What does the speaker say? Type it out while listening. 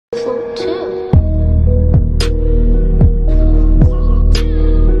Too.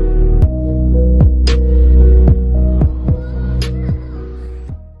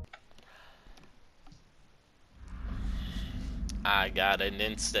 I got an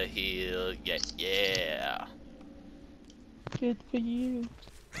insta heal. Yeah. Good for you.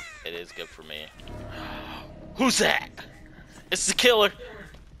 It is good for me. Who's that? It's the killer.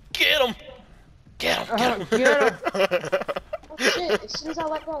 Get him. Get him. Get him. Get him. Oh shit, as soon as I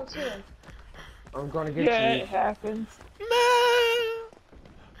let go too. I'm gonna get Yeah, you. it happens. No.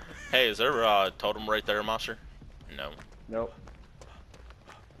 Hey, is there a totem right there, monster? No. Nope.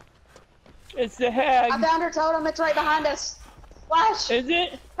 It's the hag. I found her totem, it's right behind us. Flash! Is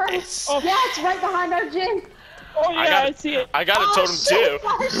it? Hurry! It's- Oh. Yeah, it's right behind our gym. Oh yeah, I see it. I got a Oh, totem shit, too.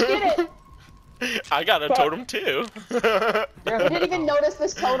 Flash, get it! I got a Fuck. totem too. I didn't even notice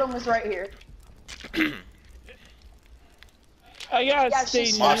this totem was right here. I gotta Yeah, stay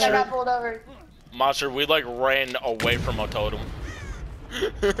she's Monster. stuck. I near. got pulled over. Monster, we like ran away from a totem.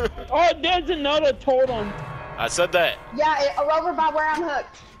 Oh, there's another totem. I said that. Yeah, over by where I'm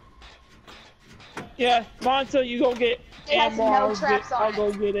hooked. Yeah, Monster, you go get It has ammo. no traps on I'll it.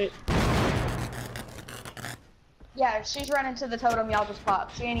 go get it. Yeah, if she's running to the totem, y'all just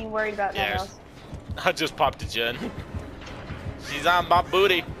pop. She ain't even worried about nothing Yes. else. I just popped a gen. She's on my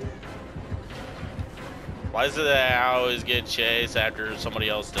booty. Why is it that I always get chased after somebody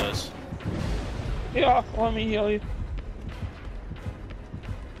else does? Yeah, let me heal you.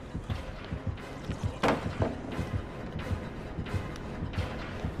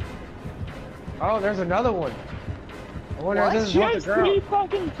 Oh, there's another one. I wonder What? if this is She haunted has ground. 3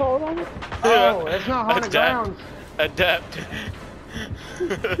 fucking totems. Oh, it's not haunted Adept. grounds.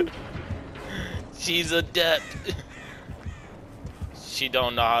 Adept. She's adept. She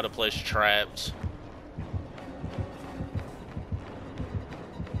don't know how to place traps.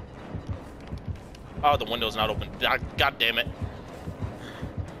 Oh, the window's not open. God damn it.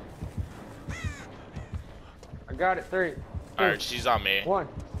 I got it. 3. Alright, she's on me. 1.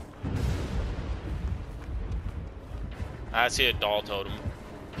 I see a doll totem.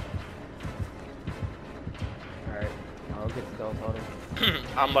 Alright. I'll get the doll totem.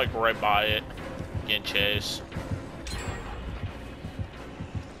 I'm like right by it. Getting chased.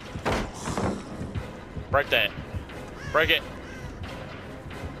 Break that. Break it.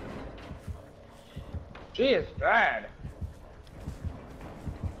 She is bad.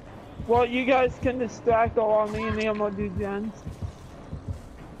 Well, you guys can distract all on me and then I'm gonna do gens.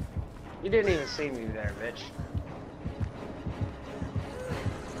 You didn't even see me there, bitch.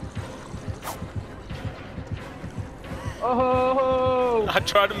 Oh! I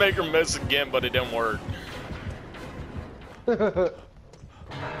tried to make her miss again, but it didn't work.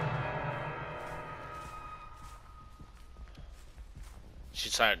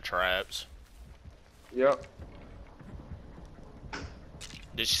 She's had traps. Yep.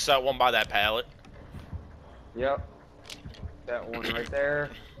 Did she set one by that pallet? Yep. That one right there.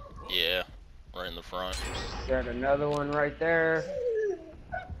 Yeah, right in the front. Got another one right there.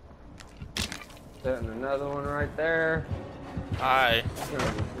 Setting another one right there. Hi.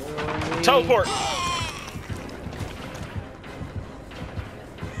 Teleport. Teleport!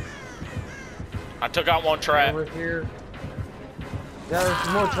 I took out one trap. Over here. Yeah, there's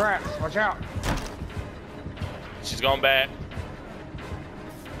some more traps. Watch out. She's going back.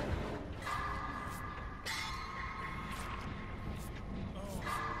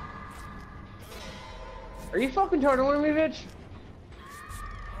 Are you fucking turtling me, bitch?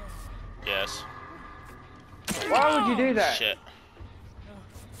 Yes. Why would you do that? Shit.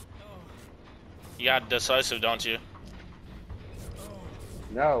 You got decisive, don't you?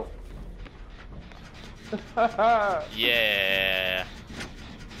 No. Yeah.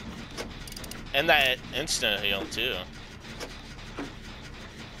 And that instant heal, too.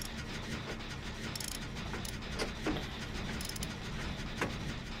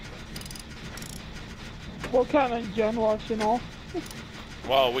 What kind of gen watching all?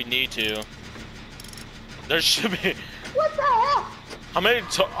 Well, we need to. There should be. What the hell?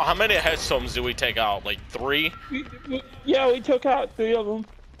 How many headstones do we take out? Like 3? Yeah, we took out 3 of them.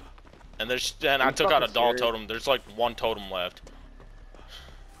 And I You took out a fucking doll serious? totem. There's like 1 totem left.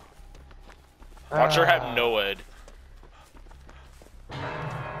 Watch her have no ed.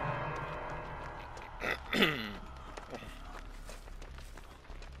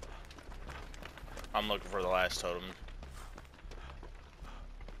 I'm looking for the last totem.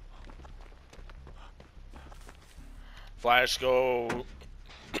 Flash, go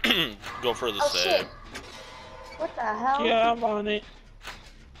go for the Oh save. shit. What the hell? Yeah, I'm on it.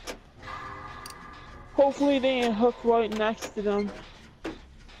 Hopefully they ain't hooked right next to them.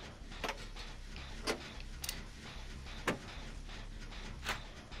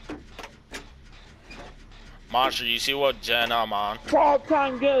 Monster, you see what gen I'm on? Fall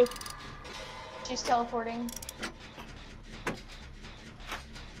time, go. She's teleporting.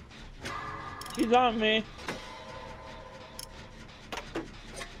 She's on me.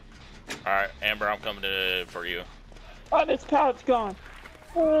 Alright, Amber, I'm coming for you. Oh, this pallet's gone.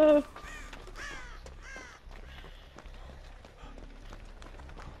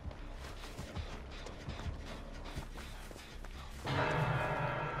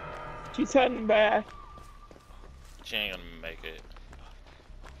 She's heading back. She ain't gonna make it.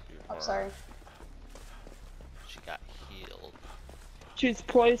 I'm sorry. She got healed. She's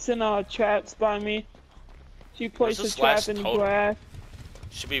placing traps by me. She Where's placed a this trap last in the totem? grass.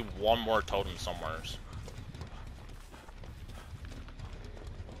 Should be one more totem somewhere.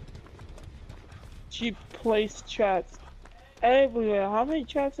 She placed traps everywhere. How many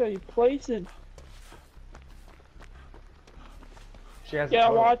traps are you placing? She has a Yeah,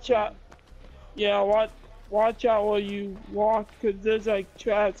 totem. watch out. Yeah, watch out where you walk, cause there's like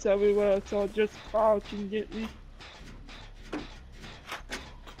traps everywhere. So just crouch and get me.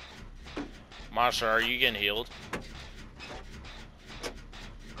 Monster, are you getting healed?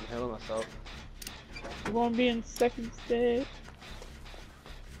 I'm healing myself. You wanna be in second stage?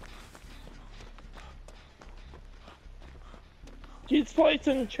 She's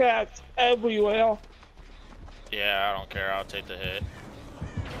placing traps everywhere. Yeah, I don't care. I'll take the hit.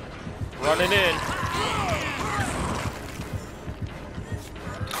 Running in.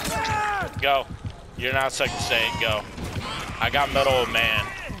 Go. You're not second stage. Go. I got Metal of Man.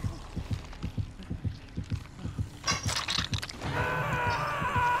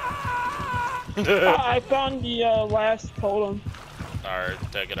 I found the last totem. Alright,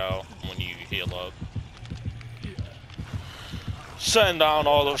 take it out when you heal up. Setting down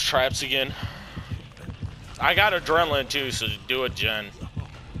all those traps again. I got adrenaline too, so do a gen.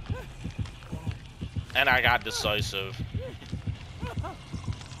 And I got decisive.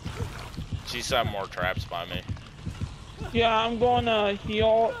 She set more traps by me. Yeah, I'm going to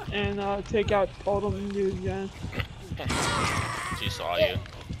heal and take out totem and do again. She saw you.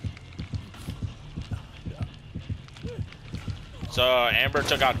 So Amber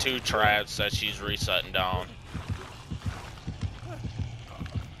took out 2 traps that she's resetting down.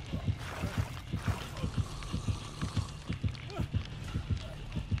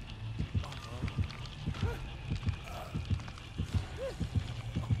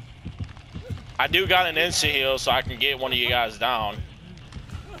 I do got an instant heal, so I can get one of you guys down.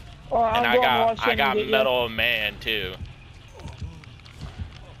 Oh, And I'm going I to got get you. Metal of Man too.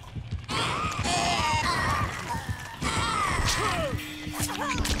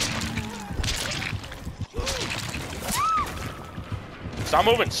 Stop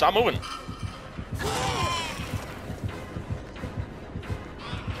moving, stop moving.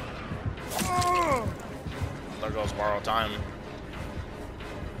 There goes borrow time.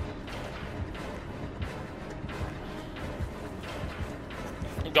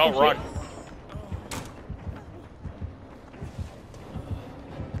 Go run.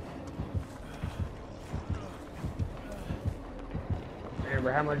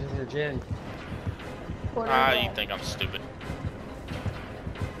 Amber, how much is your gin? You think I'm stupid.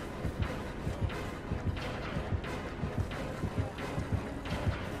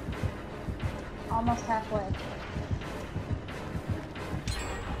 Almost halfway.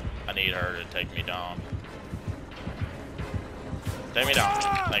 I need her to take me down. Take me down.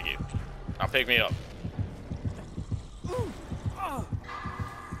 Thank you. Now pick me up. Hold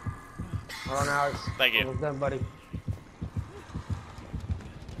on, Alex. Thank you. Almost done, buddy.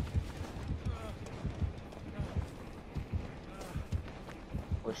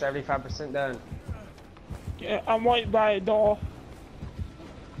 We're 75% done. Yeah, I'm right by a door.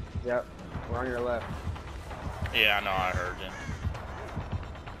 Yep. We're on your left. Yeah, I know, I heard you.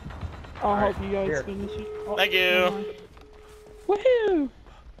 I'll Alright, help you guys here. finish it. Oh, Thank you. never mind. Woohoo!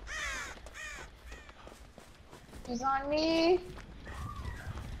 She's on me.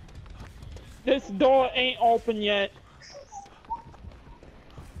 This door ain't open yet.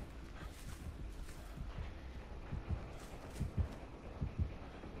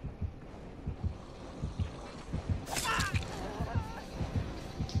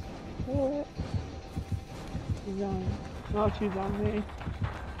 What? She's on. No, she's on me.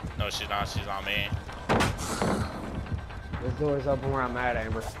 No, she's not. She's on me. This door is open where I'm at,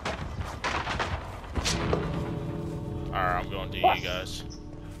 Amber. Alright, I'm going to you guys.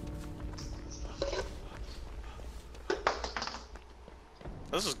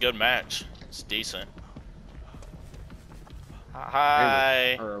 This is a good match. It's decent.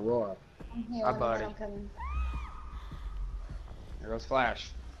 Hi. Or Aurora. I'm healing. Hi, buddy. I'm coming. There goes Flash.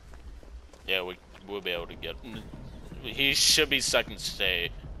 Yeah, we'll be able to get. He should be second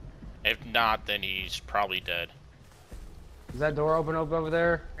state. If not, then he's probably dead. Is that door open up over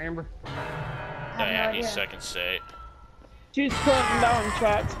there, Amber? I have no Yeah, he's idea. second state. She's putting down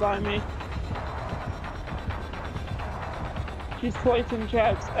traps by me. She's placing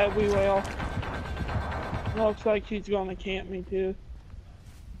traps everywhere. Looks like she's gonna camp me too.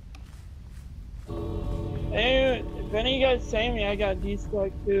 Hey, if any of you guys see me, I got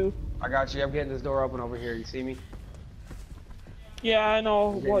D-Spike too. I got you. I'm getting this door open over here. You see me? Yeah, I know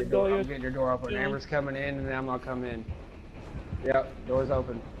I'm getting what your door, door I'm you're. getting your door open. Yeah. Amber's coming in, and then I'm gonna come in. Yep, door's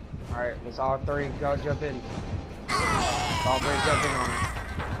open. All right, let's all three go jump in. Let's all three jump in on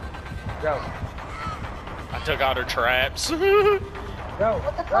it. Go, I took out her traps. go,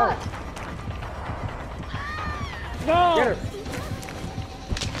 What the go. fuck? No! Get her.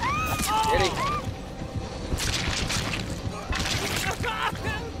 Get him.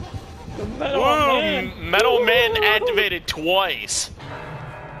 The metal Whoa, man. Metal Man activated twice.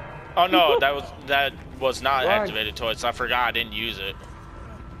 Oh no, that was not Run. activated twice. I forgot I didn't use it.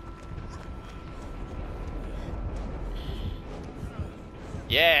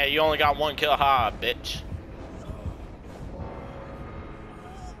 Yeah, you only got one kill, ha, bitch.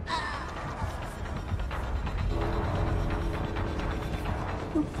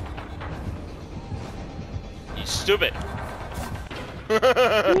 You stupid.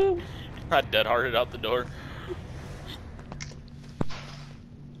 I dead-hearted out the door.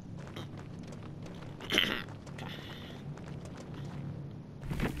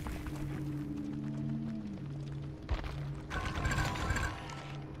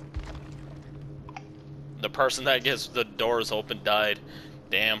 The person that gets the doors open died.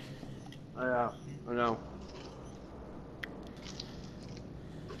 Damn. Yeah, I know.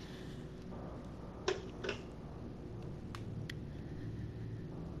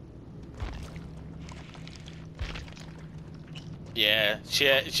 Yeah,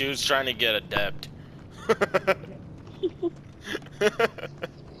 she was trying to get adept.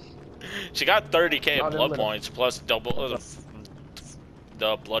 She got 30k Not of in blood little. points plus double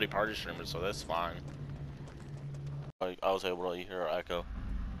the bloody party streamer, so that's fine. Like I was able to hear her echo.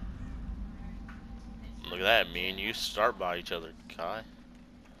 Look at that, me and you start by each other, Kai.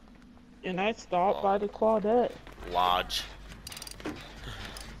 And I stopped by the Claudette. Lodge.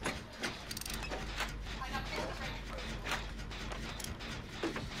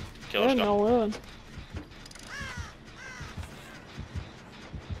 Kill Yeah, us, no win.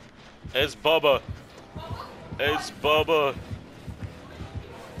 It's Bubba. It's Bubba.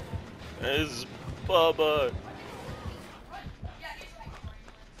 It's Bubba.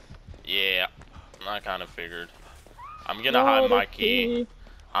 Yeah, I kind of figured. I'm gonna hide my key.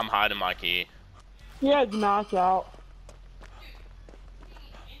 I'm hiding my key. He has knockout.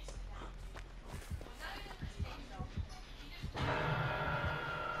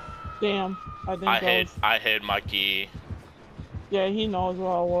 Damn, I think I hid my key. Yeah, he knows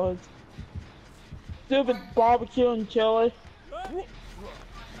where I was. Stupid barbecue and chili.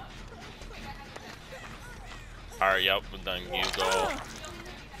 Alright, yep, then you go.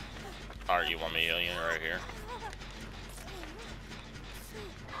 Alright, you want me alien right here?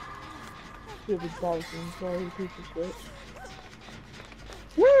 Stupid barbecue and chili, piece of shit.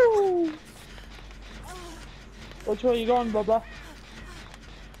 Woo! Which way you going, Bubba?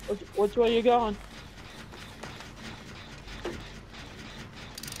 Which way you going?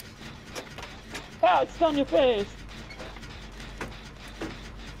 Ah, it's on your face.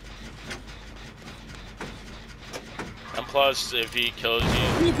 And plus, if he kills you,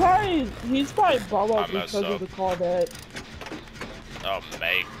 He's probably Bubba I messed because up. of the Claudette. oh,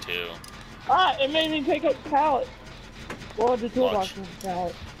 Meg too. Ah, it made me pick up the pallet. Well, the toolbox Watch. on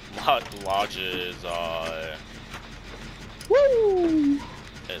the pallet. Lodge is, Woo!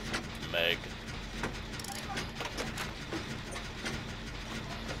 it's Meg.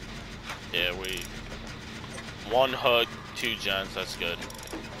 Yeah, one hook, 2 gens, that's good.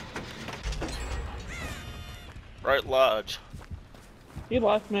 Right, Lodge. He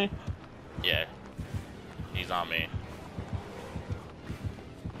left me. Yeah. He's on me.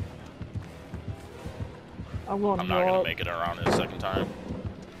 I'm going I'm to not go gonna up. make it around it a second time.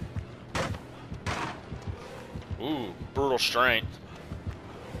 Ooh, brutal strength.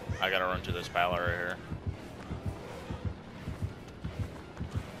 I gotta run to this pallet right here.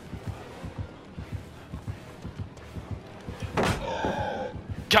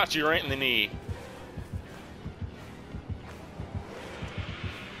 Got you right in the knee.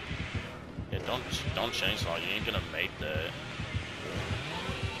 Yeah, don't chainsaw. You ain't gonna make that.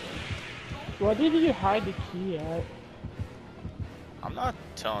 Why did you hide the key at? I'm not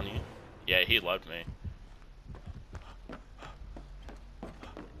telling you. Yeah, he left me.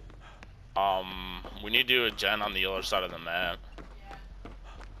 We need to do a gen on the other side of the map.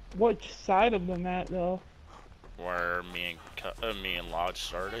 Which side of the map, though? Where me and Lodge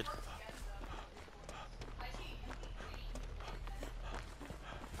started.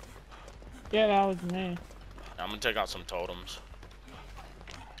 Yeah, that was me. I'm gonna take out some totems.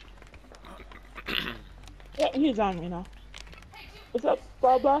 Yeah, he's on me now. What's up,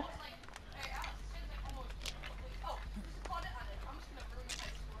 Bubba?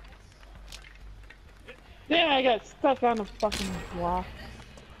 Damn, I got stuck on the fucking block.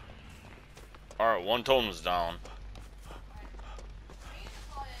 Alright, one totem's down.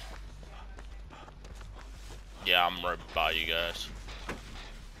 Yeah, I'm right by you guys.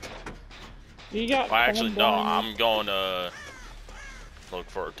 You got. Well, actually, no, someone I'm going to look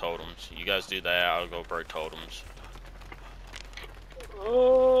for totems. You guys do that, I'll go break totems.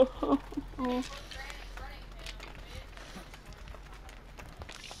 Oh.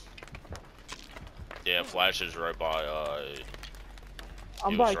 Yeah, Flash is right by,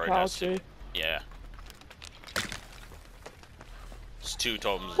 I'm he by was right next to- Calci. Yeah. It's 2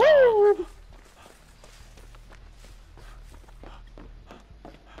 totems down. Woo!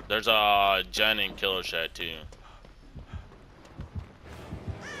 There's a Jen and Killer Shed too.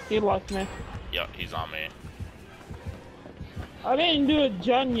 He left me. Yep, he's on me. I didn't do a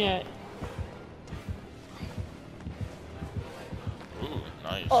gen yet. Ooh,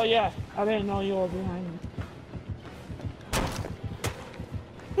 nice. Oh yeah, I didn't know you were behind me.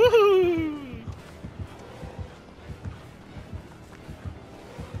 Woohoo!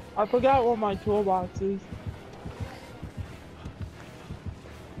 I forgot what my toolbox is.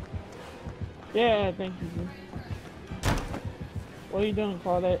 Yeah, thank you. What are you doing,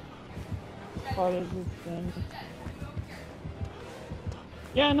 Claudette? Claudette's just standing.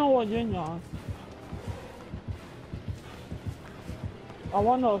 Yeah, I know what gen you're on. I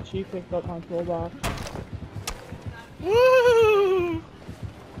wonder if she picked up my toolbox. Woo!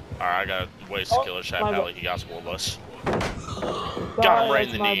 Alright, I got waste Oh, Killer Shack my Pally. He got some of us. Sorry, Got him right in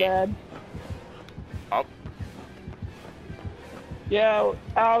that's the my knee. bad. Up. Yeah,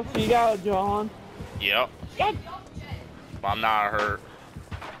 Alex, you got it, John. Yep. Yep. I'm not hurt.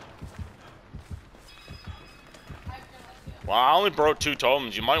 Well, I only broke 2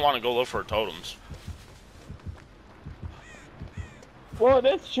 totems. You might want to go look for totems. Well,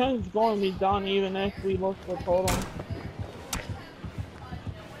 this gen's going to be done even if we look for totem.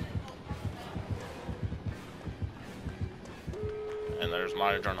 And there's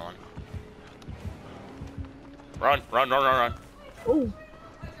my adrenaline. Run, run, run, run, run. Ooh.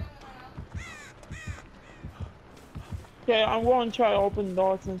 Okay, I'm going to try to open the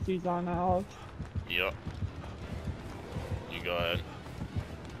door since he's on Alex. Yep. You go ahead.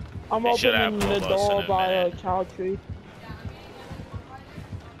 I'm He should opening have the pulled us door in a by a minute. cow tree.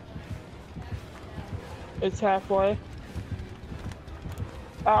 It's halfway.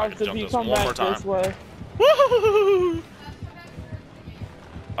 Alex, if jump you this come one more back this time. way. Woohoo!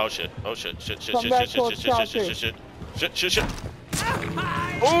 Oh shit! Oh shit! Shit! Shit! Come Shit! back Shit! Shit! towards Shit! Shit! Chelsea. Shit! Shit! Shit! Shit! Shit!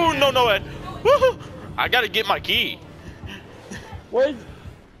 Oh no! No way! Woohoo! I gotta get my key. Where's...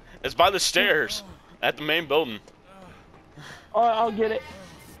 It's by the stairs at the main building. Alright, I'll get it.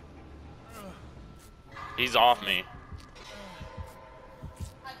 He's off me.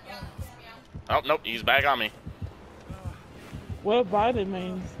 Oh nope! He's back on me. Where by the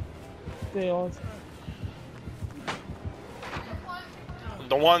main stairs?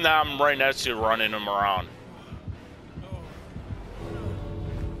 The one that I'm right next to, running him around.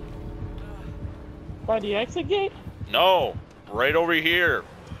 By the exit gate? No, right over here.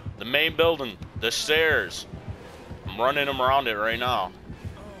 The main building, the stairs. I'm running him around it right now.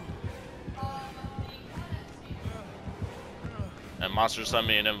 And Monster sent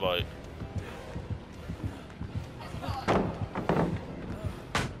me an invite.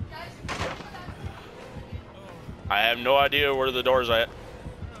 I have no idea where the door's at.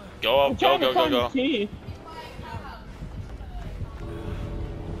 Go I'm up, go, trying to go, go, find the go. key.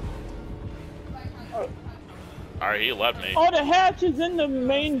 Alright, he left me. Oh, the hatch is in the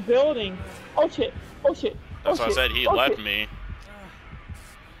main building. Oh shit. Oh shit. That's oh, why I shit. said he oh, left shit. me.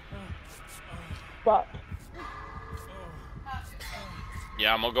 Fuck.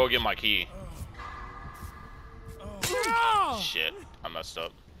 Yeah, I'm gonna go get my key. Shit, I messed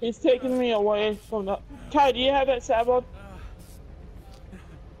up. He's taking me away from the... Kai, do you have that sabot?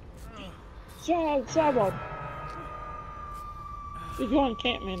 Sabot. You're going to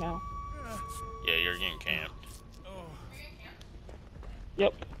camp me now. Yeah, you're getting camped.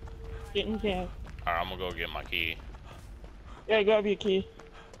 Yep. Getting camped. Alright, I'm gonna go get my key. Yeah, grab your key.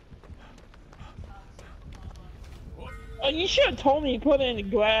 You should have told me to put it in the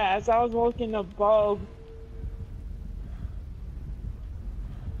grass. I was looking above.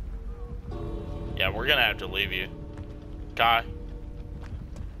 Yeah, we're gonna have to leave you. Kai,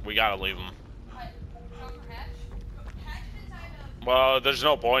 we gotta leave him. Well, there's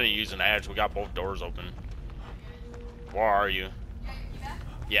no point in using Hatch. We got both doors open. Where are you?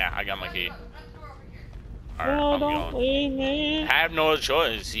 Yeah, I got my key. Alright, No, I'm don't going. leave me. I have no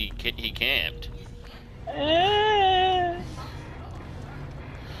choice. He camped.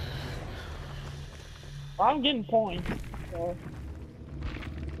 I'm getting points. So.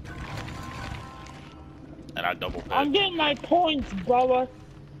 And I double picked. I'm getting my points, Bubba.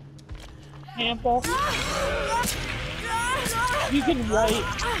 Ample. You can wait.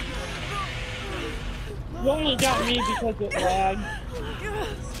 You only got me because it lagged.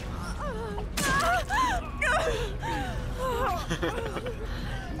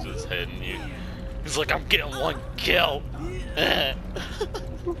 Just hitting you. He's like, I'm getting one kill. I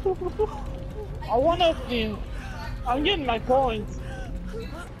wanna see. I'm getting my points.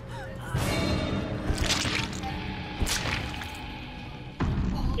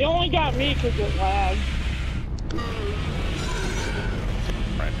 You only got me because it lagged.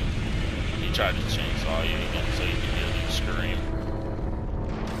 Right. He tried to chainsaw you again so you can hear you scream.